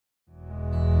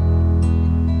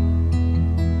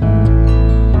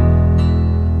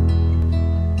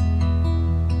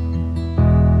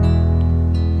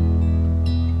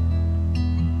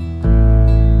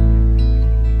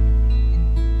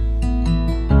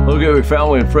Hello, Gateway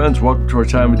family and friends. Welcome to our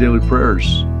time of daily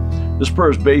prayers. This prayer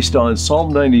is based on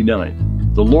Psalm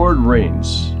 99. The Lord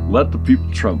reigns, let the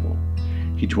people tremble.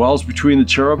 He dwells between the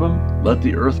cherubim, let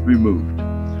the earth be moved.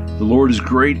 The Lord is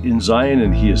great in Zion,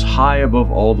 and he is high above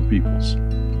all the peoples.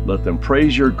 Let them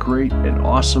praise your great and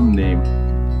awesome name.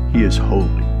 He is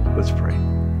holy. Let's pray.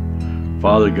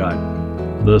 Father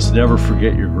God, let us never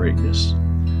forget your greatness.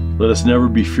 Let us never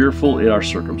be fearful in our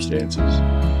circumstances.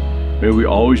 May we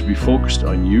always be focused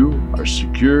on you, our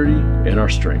security, and our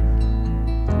strength.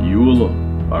 You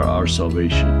alone are our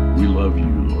salvation. We love you,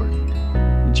 Lord.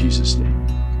 In Jesus' name,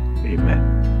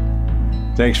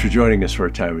 amen. Thanks for joining us for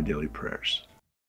our time of daily prayers.